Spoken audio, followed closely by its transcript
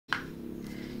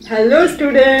Hello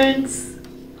students,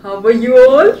 how are you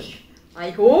all? I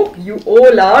hope you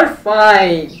all are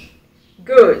fine.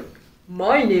 Good.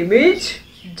 My name is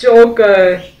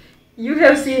Joker. You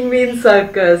have seen me in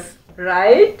circus,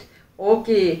 right?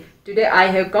 Okay, today I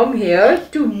have come here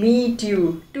to meet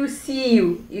you, to see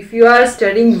you if you are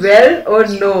studying well or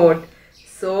not.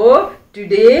 So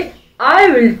today I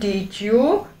will teach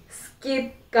you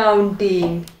skip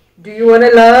counting. Do you want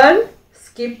to learn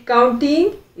skip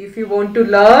counting? If you want to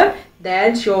learn,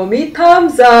 then show me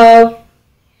thumbs up.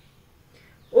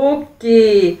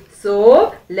 Okay,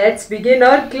 so let's begin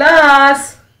our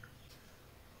class.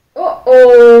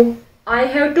 Oh, I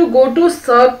have to go to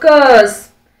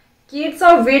circus. Kids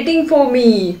are waiting for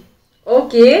me.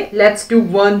 Okay, let's do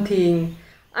one thing.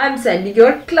 I'm sending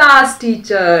your class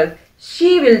teacher.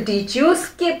 She will teach you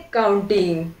skip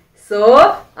counting.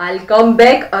 So, I'll come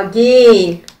back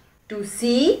again to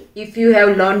see if you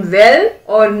have learned well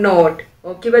or not.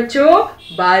 Okay, bachcho.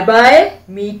 Bye bye.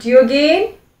 Meet you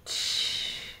again.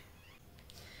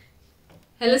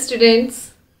 Hello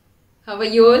students. How are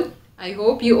you all? I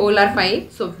hope you all are fine.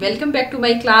 So welcome back to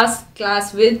my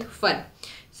class with fun.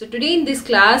 So today in this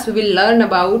class we will learn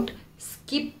about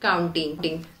skip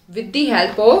counting with the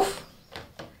help of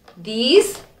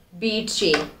these bead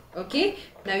chain. Okay.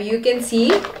 Now you can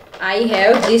see I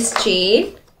have this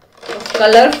chain of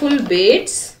colorful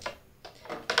beads,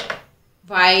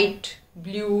 white,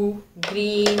 blue,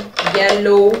 green,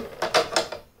 yellow,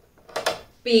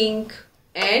 pink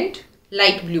and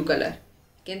light blue color.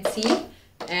 You can see,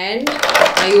 and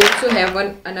I also have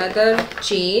another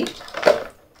chain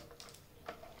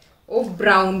of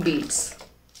brown beads.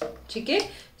 Okay.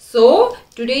 So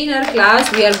today in our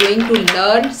class we are going to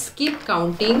learn skip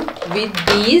counting with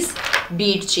these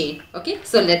bead chain. Okay.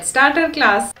 So let's start our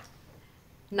class.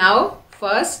 Now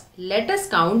first let us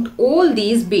count all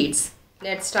these beads.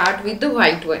 Let's start with the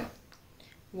white one.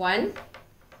 1,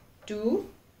 2,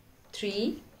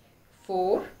 3,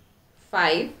 4,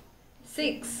 5,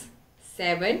 6,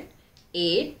 7,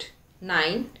 8,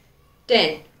 9,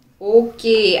 10.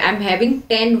 Okay, I'm having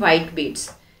 10 white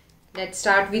beads. Let's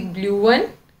start with blue one.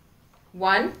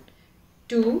 1,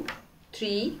 2,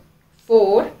 3,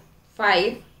 4,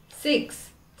 5, 6,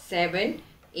 7,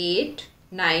 8,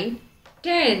 9,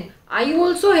 10. I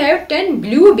also have 10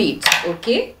 blue beads.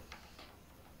 Okay.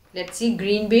 Let's see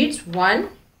green beads. 1,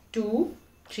 2,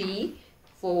 3,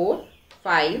 4,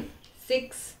 5,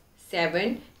 6,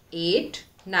 7, 8,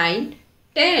 9,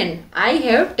 10. I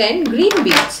have 10 green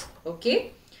beads.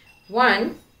 Okay.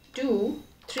 1, 2,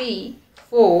 3,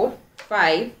 4,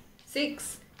 5,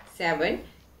 6, 7,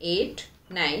 8,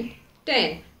 9,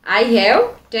 10. I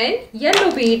have 10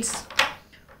 yellow beads.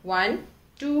 1,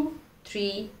 2,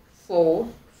 3, 4,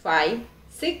 5,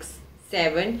 6,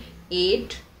 7,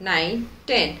 8, 9,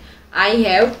 10. I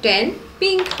have 10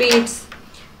 pink beads.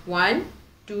 1,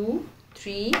 2,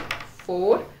 3,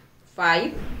 4,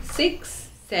 5, 6,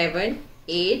 7,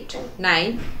 8,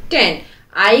 9, 10.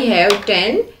 I have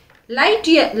 10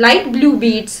 light blue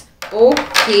beads.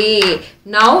 Okay.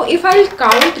 Now if I'll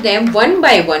count them one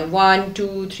by one. 1,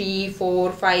 2, 3,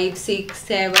 4, 5, 6,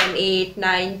 7, 8,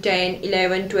 9, 10,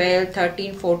 11, 12,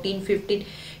 13, 14, 15.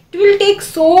 It will take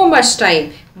so much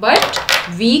time. But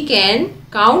we can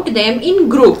count them in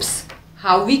groups.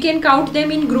 How we can count them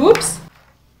in groups?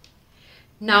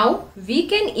 Now we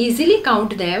can easily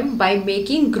count them by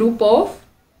making group of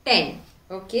 10.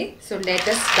 Okay. So let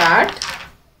us start.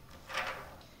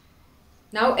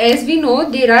 Now as we know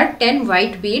there are 10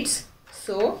 white beads.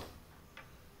 So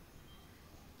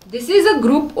this is a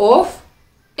group of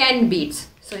 10 beads.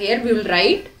 So here we will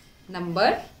write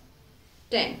number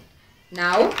 10.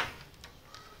 Now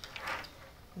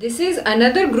this is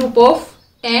another group of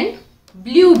 10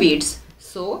 blue beads.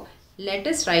 So let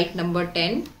us write number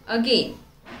 10 again.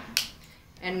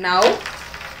 And now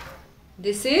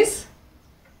this is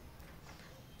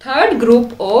third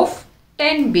group of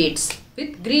 10 beads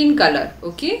with green color.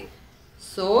 Okay.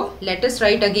 So let us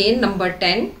write again number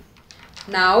 10.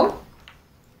 Now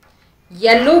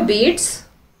yellow beads,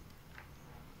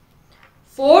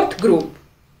 fourth group.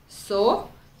 So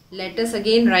let us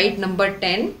again write number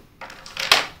 10.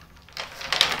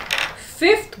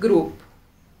 Fifth group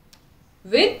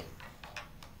with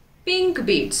pink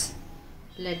beads.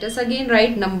 Let us again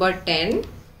write number 10.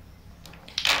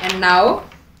 And now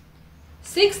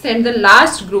sixth and the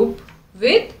last group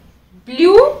with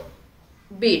blue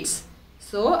beads.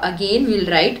 So again we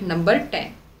will write number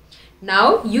 10.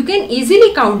 Now you can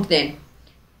easily count them.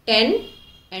 10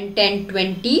 and 10,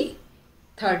 20,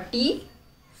 30,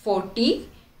 40,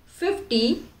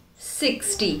 50,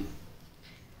 60.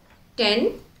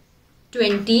 10,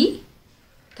 20,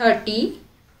 30,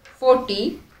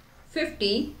 40,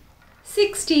 50,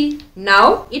 60.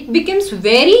 Now it becomes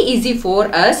very easy for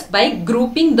us by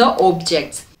grouping the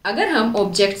objects. अगर हम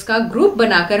objects का group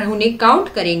बनाकर उन्हें count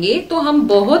करेंगे तो हम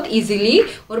बहुत easily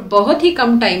और बहुत ही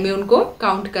कम टाइम में उनको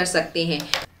काउंट कर सकते हैं.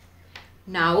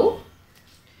 Now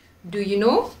do you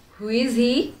know who is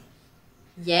he?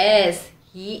 Yes,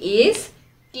 he is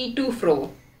T2 Fro.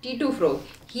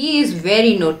 He is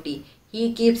very naughty. He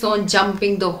keeps on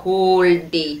jumping the whole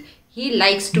day. He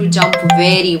likes to jump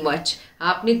very much.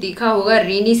 आपने देखा होगा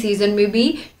rainy season में भी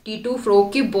टीटू फ्रो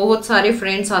के बहुत सारे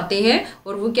friends आते हैं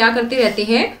और वो क्या करते रहते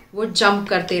हैं, वो जंप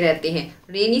करते रहते हैं.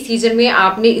 रेनी सीजन में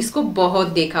आपने इसको बहुत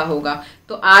देखा होगा.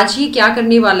 तो आज ही क्या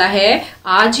करने वाला है,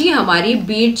 आज ही हमारी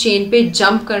बीट चेन पे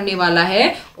जंप करने वाला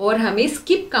है और हमें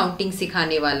स्किप काउंटिंग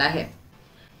सिखाने वाला है.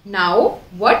 Now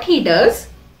what he does,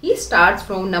 he starts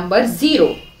from number 0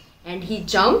 and he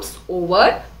jumps over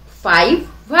 5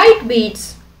 white beads.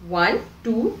 1,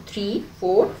 2, 3,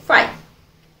 4, 5.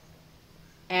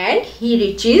 And he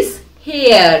reaches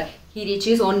here. He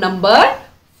reaches on number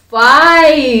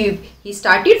 5. He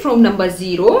started from number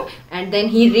 0 and then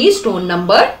he reached on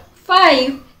number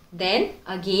 5. Then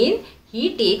again he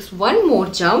takes one more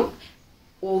jump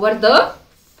over the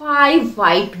 5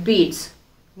 white beads.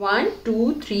 1,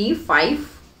 2, 3, 5.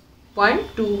 1,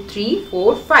 2, 3,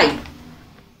 4, 5.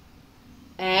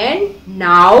 And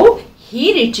now he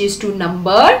reaches to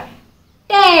number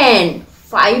 10.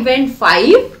 5 and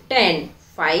 5, 10.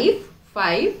 5,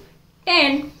 5,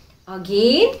 10.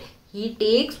 Again he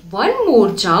takes one more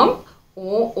jump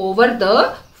over the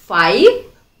 5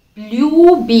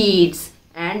 blue beads.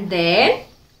 And then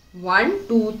 1,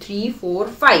 2, 3, 4,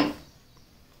 5.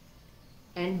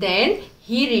 And then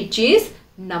he reaches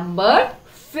number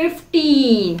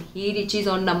 15. He reaches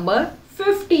on number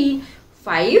 15.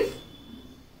 5,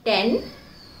 10,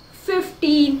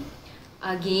 15.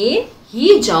 Again he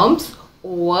jumps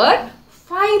over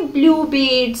 5 blue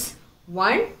beads.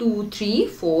 1, 2, 3,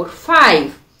 4,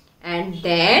 5. And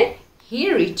then he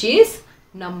reaches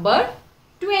number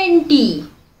 20.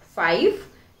 5,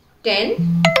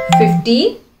 10,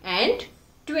 15 and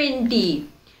 20.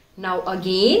 Now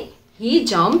again he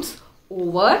jumps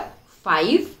over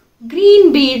 5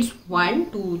 green beads.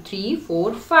 1, 2, 3,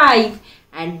 4, 5.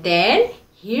 And then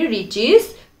he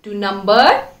reaches to number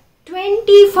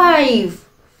 25.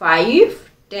 5,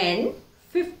 10,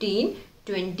 15,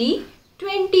 20,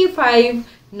 25.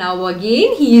 Now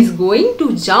again he is going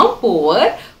to jump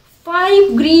over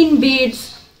 5 green beads.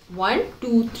 1,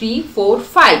 2, 3, 4,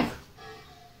 5.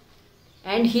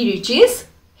 And he reaches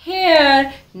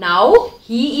here. Now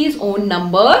he is on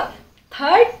number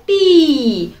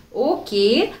 30.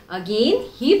 Okay, again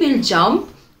he will jump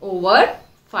over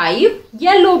 5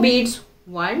 yellow beads.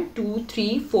 1, 2,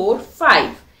 3, 4,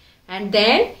 5. And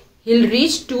then he'll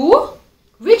reach to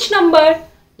which number?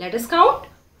 Let us count.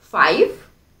 5,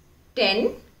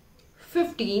 10,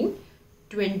 15,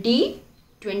 20,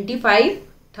 25,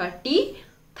 30,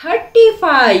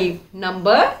 35.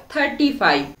 Number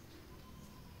 35.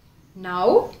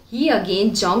 Now he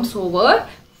again jumps over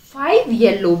 5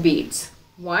 yellow beads.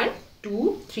 1,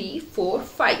 2, 3, 4,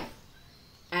 5.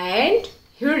 And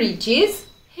he reaches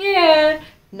here.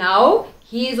 Now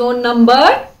he is on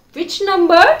number, which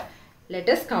number? Let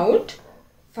us count.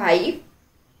 5,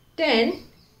 10,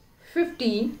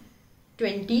 15,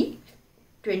 20,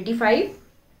 25,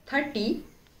 30,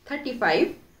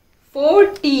 35,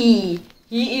 40.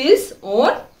 He is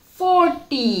on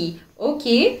 40.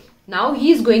 Okay. Now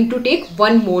he is going to take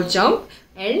one more jump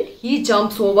and he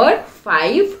jumps over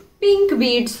 5 pink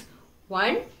beads.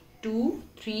 1, 2,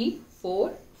 3,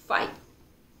 4, 5.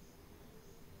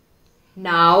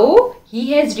 Now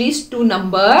he has reached to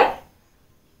number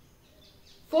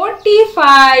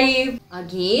 45.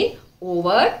 Again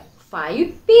over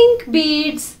 5 pink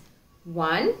beads.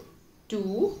 1,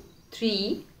 2,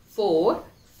 3, 4,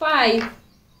 5.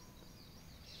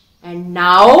 And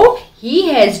now he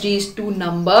has reached to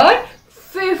number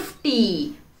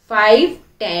 50. 5,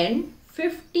 10,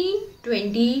 15,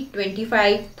 20,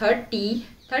 25, 30,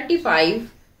 35,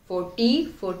 40,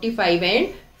 45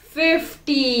 and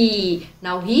 50.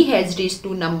 Now he has reached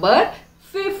to number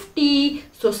 50.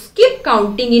 So skip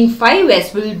counting in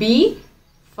 5S will be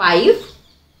 5,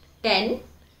 10,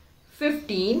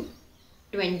 15,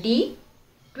 20,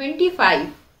 25,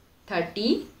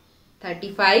 30,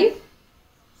 35,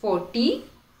 40,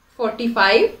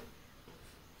 45,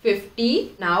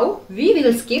 50. Now we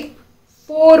will skip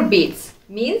 4 beats.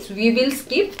 Means we will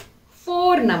skip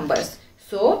 4 numbers.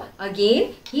 So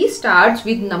again he starts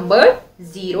with number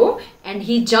 0 and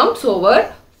he jumps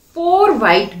over 4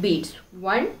 white beads.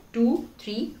 1, 2,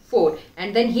 3, 4.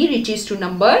 And then he reaches to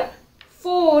number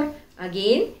 4.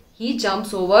 Again he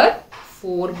jumps over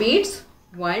 4 beads.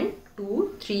 1,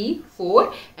 2, 3,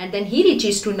 4, and then he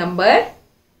reaches to number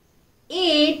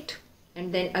 8.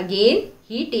 And then again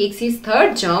he takes his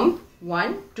third jump.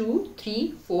 1, 2,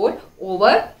 3, 4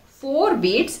 over 4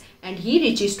 beads, and he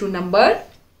reaches to number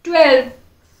 12.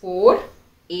 4,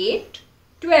 8,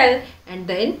 12, and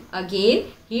then again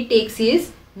he takes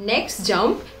his next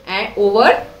jump and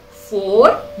over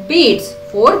 4 beads,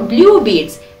 4 blue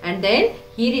beads, and then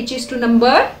he reaches to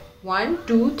number 1,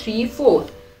 2, 3, 4.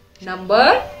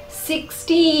 Number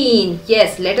 16.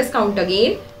 Yes, let us count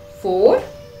again. 4,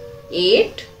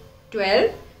 8,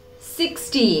 12,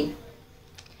 16.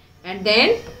 And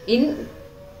then in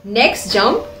next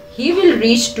jump he will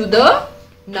reach to the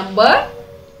number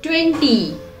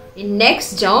 20. In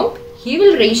next jump he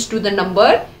will reach to the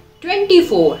number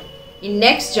 24. In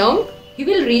next jump he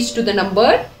will reach to the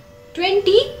number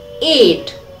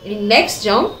 28. In next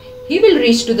jump he will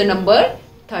reach to the number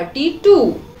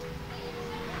 32.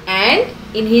 And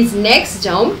in his next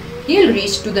jump he will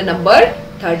reach to the number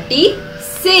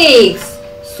 36.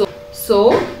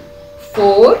 So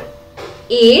 4,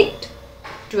 8,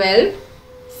 12,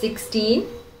 16,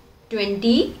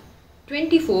 20,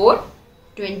 24,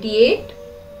 28,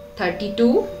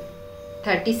 32,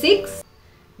 36.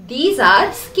 These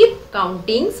are skip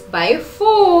countings by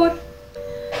 4.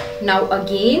 Now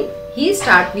again he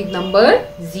starts with number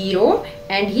 0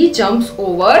 and he jumps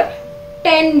over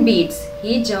 10 beads.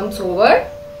 He jumps over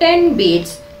 10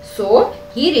 beads. So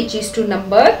he reaches to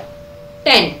number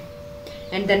 10.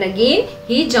 And then again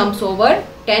he jumps over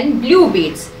 10 blue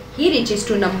beads. He reaches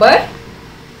to number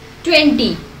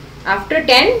 20. After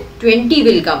 10, 20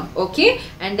 will come. Okay.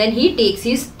 And then he takes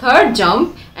his third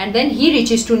jump and then he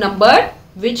reaches to number,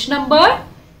 which number?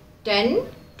 10,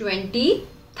 20,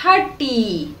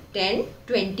 30. 10,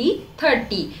 20,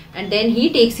 30. And then he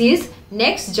takes his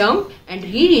next jump and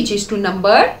he reaches to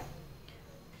number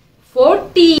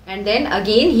 40. And then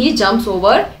again he jumps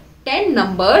over 10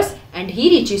 numbers and he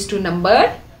reaches to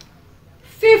number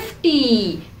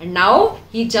 50. And now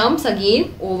he jumps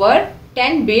again over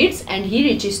 10 beads and he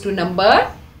reaches to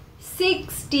number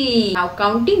 60. Now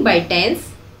counting by tens.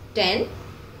 10,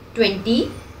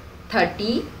 20,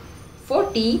 30,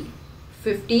 40,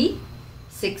 50,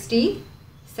 60,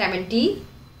 70,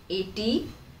 80,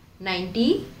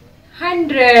 90,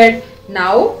 100.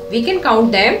 Now we can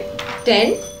count them.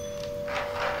 10,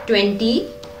 20,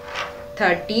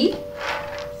 30,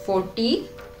 40,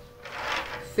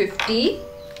 50,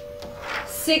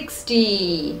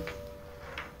 60.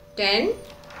 10,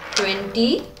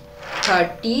 20,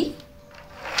 30,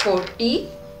 40,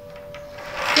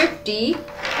 50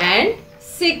 and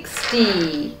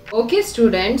 60. Okay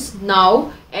students,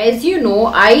 now as you know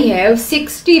I have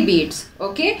 60 beads.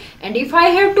 Okay, and if I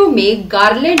have to make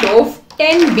garland of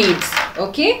 10 beads,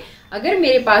 okay, अगर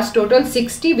मेरे पास total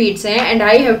 60 beads हैं and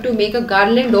I have to make a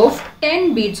garland of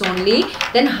 10 beads only,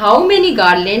 then how many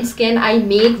garlands can I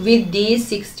make with these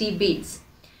 60 beads?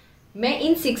 मैं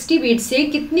इन 60 beads से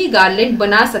कितनी garland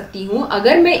बना सकती हूँ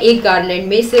अगर मैं एक garland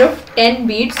में सिर्फ 10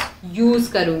 beads यूज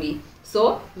करूँगी?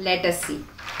 So let us see.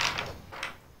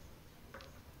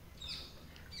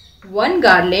 One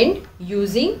garland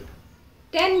using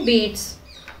 10 beads.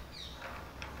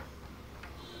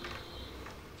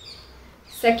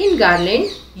 Second garland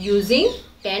using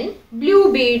 10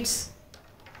 blue beads.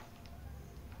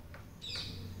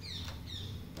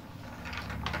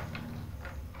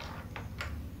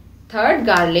 Third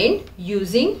garland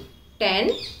using 10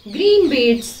 green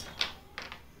beads.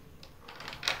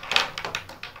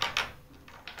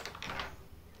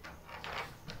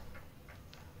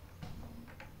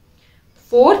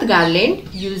 Fourth garland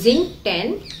using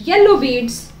 10 yellow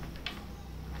beads.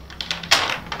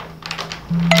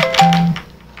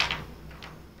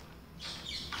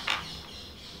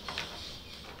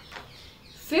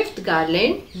 Fifth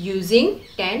garland using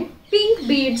 10 pink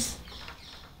beads.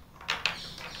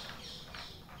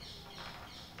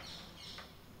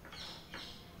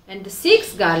 And the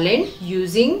sixth garland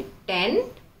using 10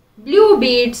 blue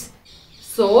beads.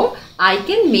 So I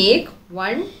can make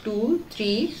 1, 2,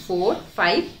 3, 4,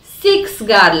 5, 6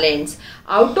 garlands.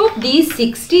 Out of these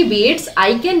 60 beads,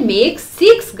 I can make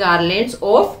 6 garlands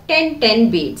of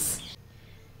 10 beads.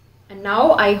 And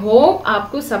now I hope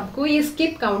आपको सबको ये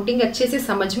skip counting अच्छे से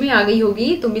समझ में आ गई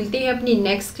होगी. तो मिलते हैं अपनी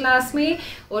नेक्स्ट क्लास में,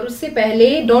 और उससे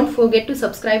पहले don't forget to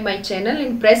subscribe my channel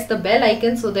and press the bell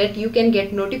icon so that you can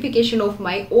get notification of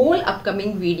my all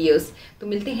upcoming videos. तो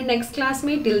मिलते हैं नेक्स्ट क्लास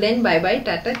में. Till then bye bye,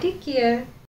 Tata, take care.